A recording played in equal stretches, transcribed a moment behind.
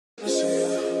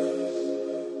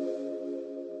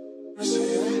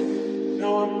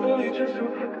Welcome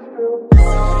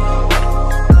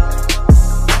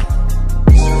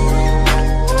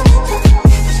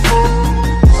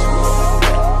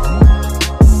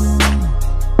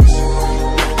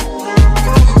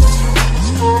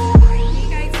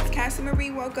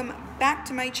back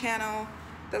to my channel.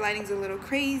 The lighting's a little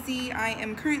crazy. I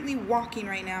am currently walking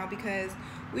right now because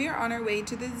we are on our way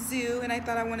to the zoo and I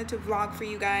thought I wanted to vlog for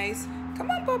you guys.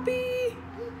 Come on, puppy.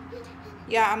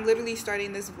 Yeah, I'm literally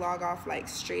starting this vlog off like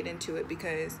straight into it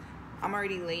because I'm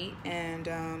already late and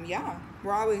yeah,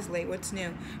 we're always late. What's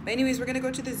new? But anyways, we're gonna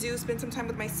go to the zoo, spend some time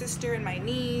with my sister and my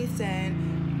niece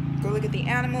and go look at the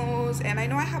animals. And I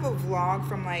know I have a vlog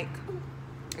from like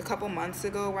a couple months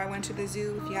ago where I went to the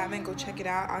zoo. If you haven't, go check it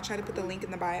out. I'll try to put the link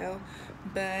in the bio.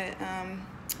 But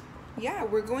yeah,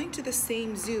 we're going to the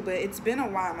same zoo, but it's been a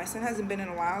while. My son hasn't been in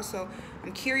a while, so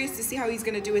I'm curious to see how he's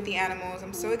gonna do with the animals.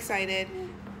 I'm so excited.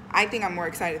 I think I'm more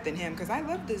excited than him because I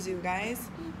love the zoo, guys.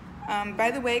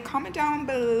 By the way, comment down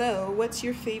below what's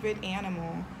your favorite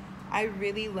animal. I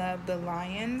really love the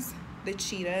lions, the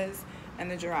cheetahs, and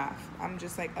the giraffe. I'm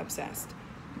just like obsessed.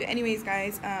 But anyways,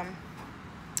 guys,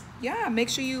 yeah, make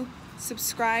sure you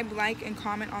subscribe, like, and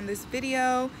comment on this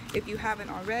video if you haven't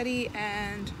already,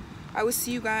 and I will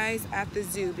see you guys at the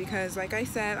zoo because like I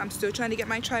said, I'm still trying to get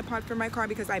my tripod for my car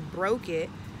because I broke it.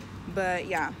 But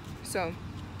yeah, so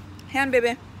hand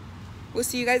baby, we'll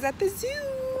see you guys at the zoo.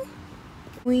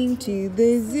 Going to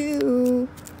the zoo.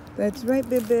 That's right,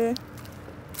 baby.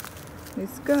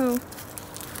 Let's go. Is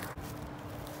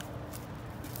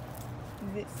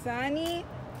it sunny?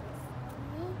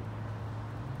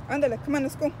 Andale, come on,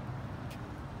 let's go.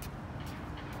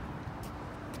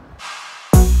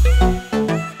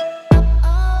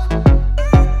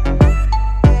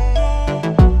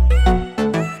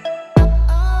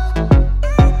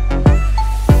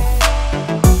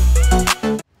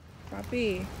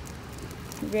 Papi,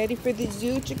 you ready for the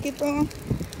zoo, chiquito?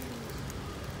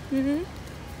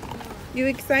 You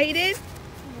excited?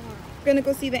 We're gonna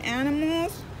go see the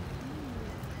animals.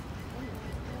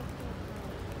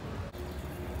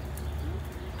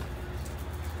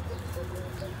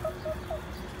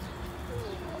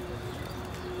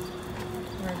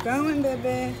 We're going,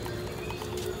 baby.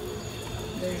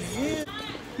 The zoo.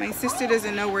 My sister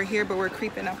doesn't know we're here, but we're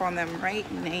creeping up on them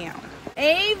right now.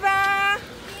 Ava!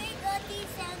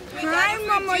 Hi,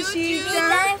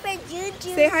 Momoshita.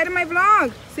 Say hi to my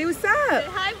vlog. Say what's up. Say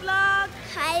hi, vlog.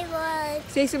 Hi, vlog.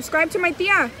 Say subscribe to my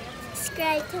tia.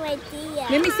 Subscribe to my tia.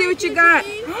 Let me see what you got.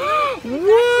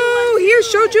 Whoa! Here,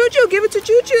 show Juju. Give it to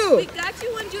Juju. We got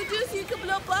you one, Juju, so you can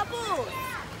blow bubbles.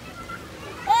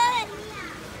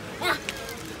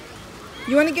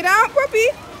 You want to get out,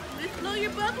 puppy? Let's blow your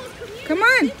bubbles. Come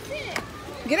on.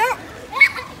 Get out.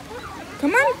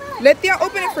 Come on. Let Tia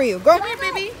open it for you. Go. Come here,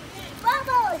 baby.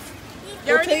 Bubbles.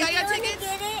 You already got your tickets?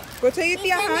 Go tell your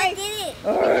Tia hi.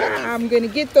 I'm going to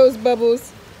get those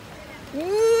bubbles.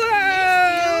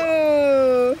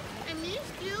 Whoa. I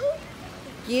missed you.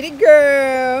 Get it,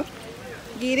 girl.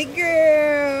 Get it,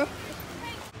 girl.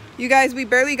 You guys, we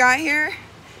barely got here.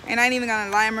 And I ain't even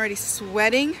gonna lie, I'm already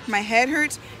sweating. My head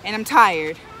hurts and I'm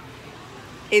tired.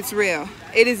 It's real.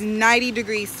 It is 90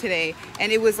 degrees today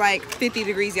and it was like 50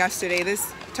 degrees yesterday.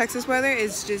 This Texas weather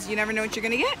is just, you never know what you're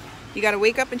gonna get. You gotta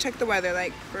wake up and check the weather,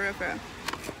 like for real, for real.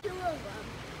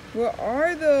 What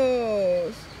are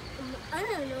those? I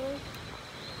don't know.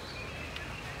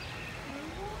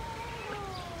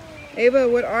 Ava,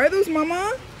 what are those,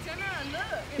 mama?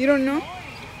 You don't know?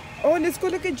 Oh, let's go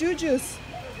look at Juju's.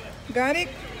 Got it?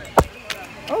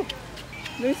 Oh,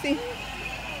 let me see.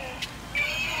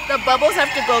 The bubbles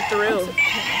have to go through.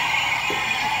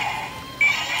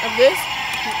 Of this?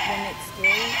 When it's still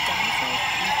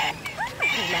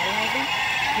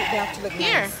they have to look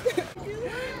here. Nice.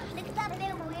 Look at that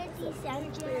bear weird these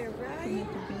sounds. The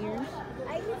beers.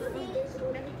 I can see.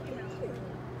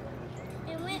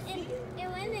 It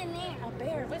went in there. A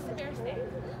bear. What's the bear's name?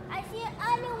 I see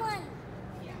another one.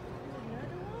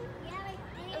 Another one? Yeah, right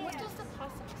there. And what does the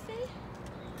possum say?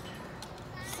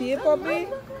 See it, puppy?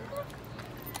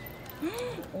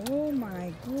 Oh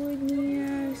my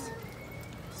goodness.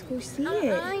 Let's go see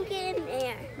it. I'm getting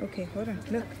there. Okay, hold on.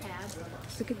 Look.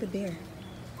 Let's look at the bear.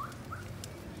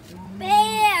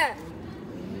 Bear!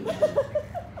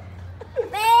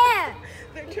 Bear!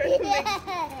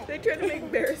 They're trying to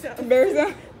make bear sounds. Bear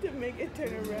sound? To make it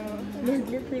turn around. Look,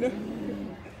 Rita.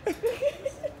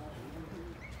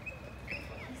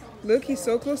 Look, he's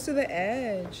so close to the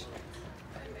edge.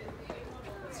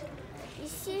 You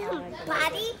see his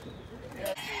body?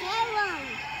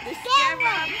 Scare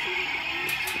him!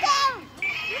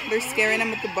 They're scaring him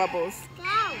with the bubbles.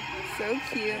 Go! So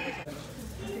cute.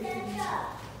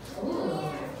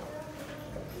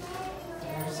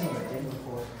 Never seen a day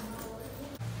before.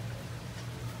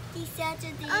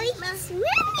 Oh, he's swimming.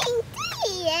 There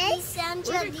he is.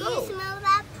 Sandra, do you smell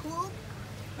that poop?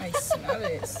 I smell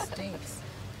it. It stinks.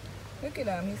 Look at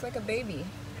him. He's like a baby.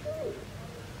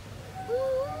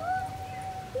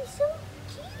 He's so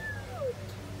cute.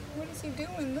 What is he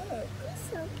doing? Look. He's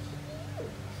so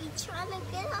cute. He's trying to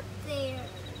get up there.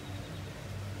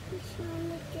 He's trying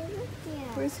to get up there.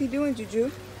 What is he doing,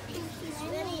 Juju? He's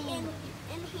ready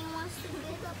and he wants to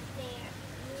get up there.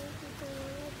 He's going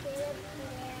to get up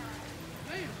there.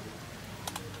 Hi.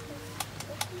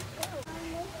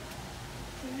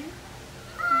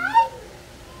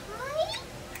 Hi.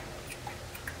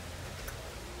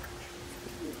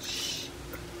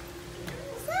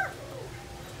 What's up?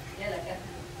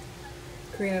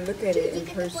 Karina, look at it in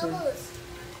person.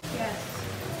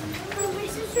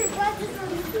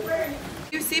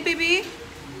 You see, baby?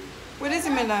 What is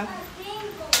it, my love?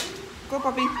 Go,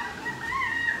 puppy.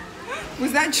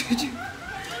 Was that Juju?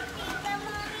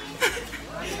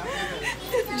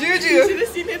 Juju. You should have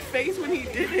seen his face when he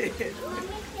did it.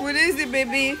 What is it,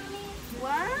 baby?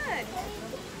 What?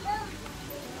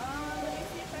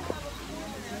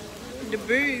 The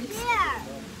boobs. Yeah.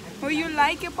 Oh, you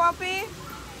like it, puppy?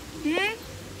 Hmm?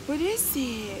 What is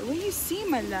it? What do you see,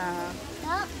 my love?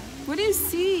 No, What do you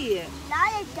see?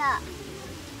 lollipop.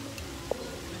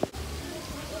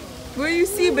 What do you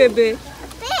see, baby?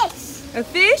 Fish. A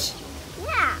fish?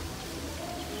 Yeah.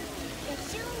 The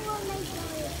shoe will make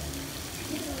noise.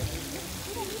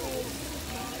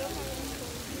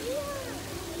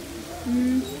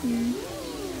 Mm-hmm.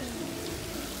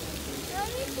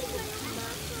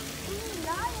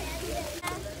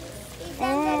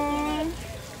 Oh,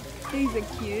 he's a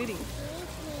cutie.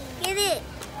 Get it.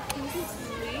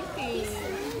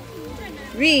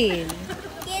 Read.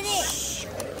 Get it.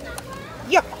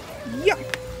 Yup. Yup.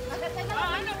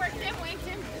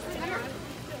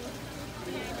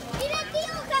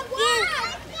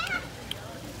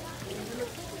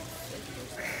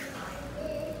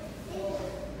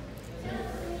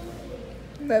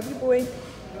 Love you, boy.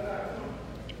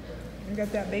 I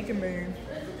got that bacon burger.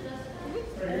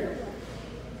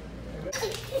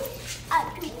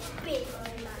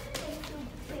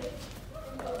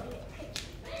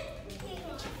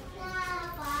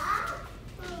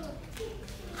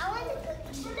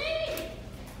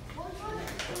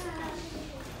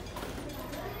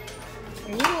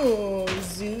 Ooh,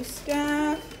 zoo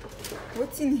stuff.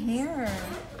 What's in here?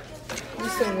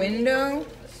 Just a window.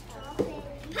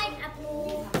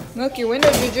 Pineapple. Look, your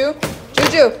window, Juju.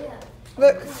 Juju,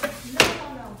 look.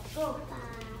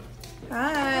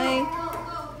 Hi.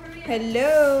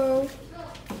 Hello.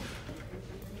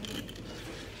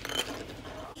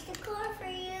 Here's the car for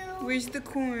you. Where's the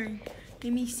corn?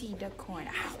 Let me see the corn.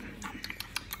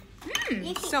 You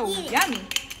Mmm, can so eat it. yummy.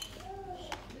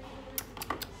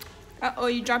 Uh-oh,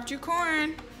 you dropped your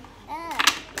corn.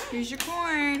 Here's your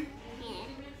corn. Yeah.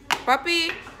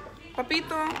 Papi.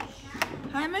 Papito.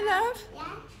 Hi, my love.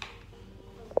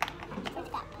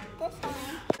 This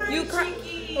one. You caught.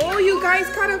 Oh, you guys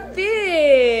caught a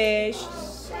fish.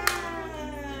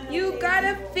 You got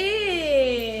a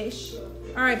fish.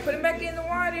 All right, put him back in the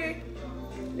water.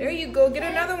 There you go. Get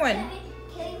another one.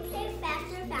 Can you play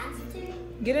faster, faster?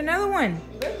 Get another one.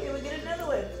 Okay, we get another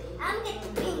one. I'm getting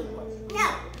the pink one.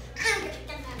 No, I'm getting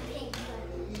the pink one.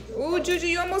 Oh, Juju,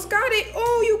 you almost got it.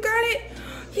 Oh, you got it.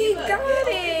 He got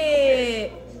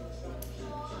it.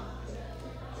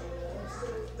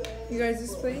 You guys,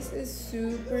 this place is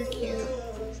super cute.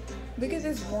 Look at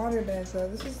this water bed, though.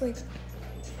 This is like...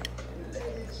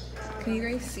 Can you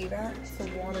guys see that? It's a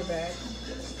water bed.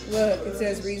 Look, it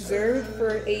says reserved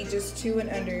for ages 2 and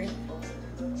under.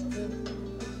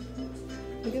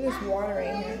 Look at this water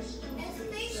right here. There's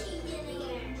fishy in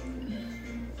here.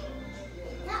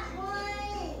 That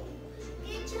one.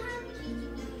 Good job,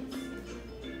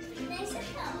 Gigi. Nice of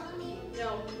Mommy. No,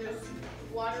 there's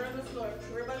water on the floor.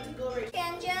 We're about to go right.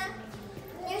 Sandra,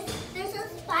 there's a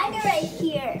spider right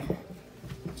here.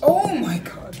 Oh my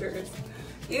god, there's...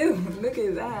 Ew, look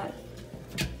at that.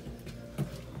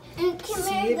 And come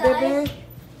See here, it, guys. baby?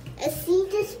 I see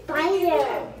the spider.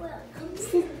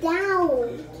 Sit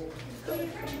down.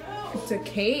 It's a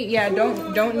cave. Yeah,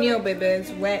 don't kneel, baby.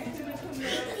 It's wet.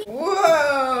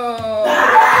 Whoa!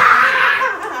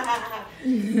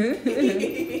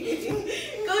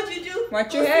 Go, Juju.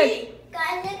 Watch your head.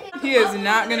 Guys, look at He is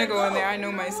not gonna go in there. I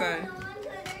know my son.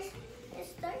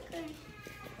 It's darker.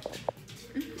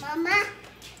 Mama,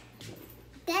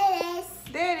 there it is.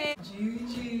 There it is.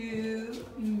 Juju,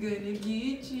 I'm gonna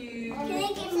get you. Can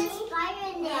I get the spider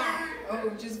in there? Oh,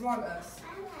 just vlog us.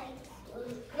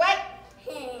 What?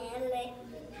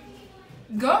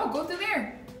 Go through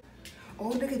there. Oh,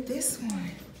 look at this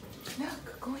one.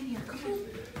 Look, go in here. Come on.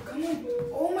 Come on.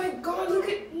 Oh my God,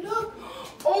 look.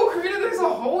 Oh, Karina, there's a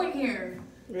hole in here.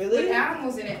 Really? With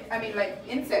animals in it. I mean, like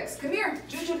insects. Come here.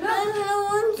 Juju,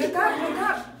 look.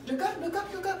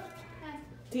 Look up.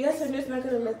 Tia said it's not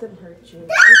gonna let them hurt you.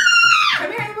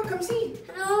 Come here, Ava, come see.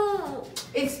 No.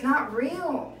 It's not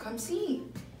real. Come see.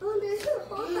 Oh, there's a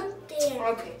hole up there.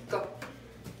 Okay, go.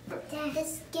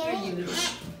 That's scary.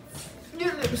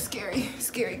 You're a little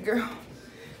scary girl.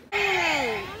 There's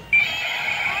a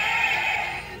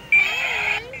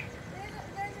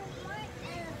white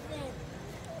elephant.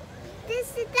 This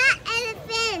is that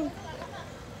elephant.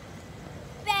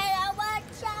 Better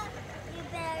watch out. You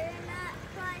better not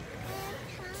cry. I'm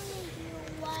telling you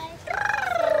why.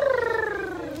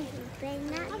 You better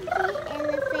not be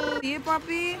elephant. See it,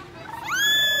 Poppy?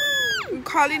 You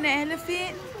calling the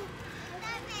elephant?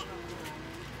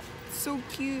 So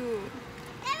cute.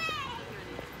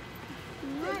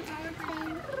 What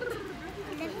elephant?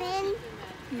 Elephant?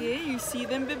 Yeah, you see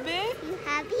them, baby? You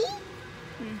happy?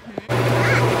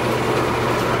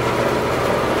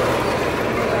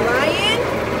 Lion?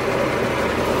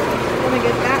 I'm gonna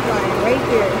get that lion right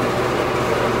here.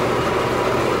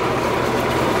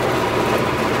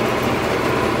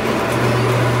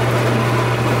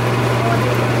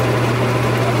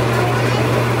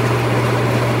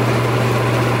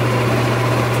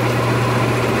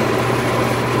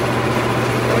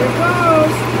 There it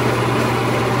goes.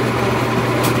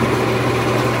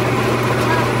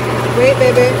 Wait,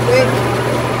 baby, wait.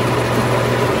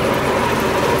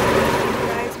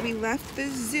 Guys, we left the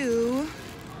zoo.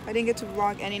 I didn't get to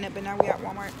vlog any of it, but now we at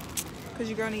Walmart because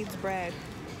your girl needs bread.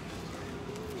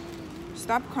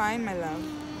 Stop crying, my love.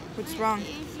 What's wrong?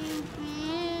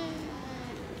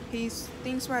 He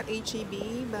thinks we're at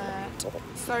HEB, but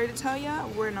sorry to tell ya,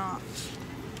 we're not.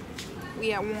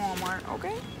 We at Walmart,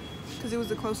 okay? Because it was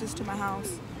the closest to my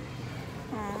house.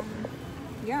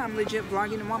 Yeah, I'm legit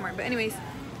vlogging in Walmart. But anyways,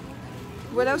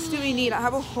 what else do we need? I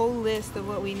have a whole list of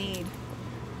what we need.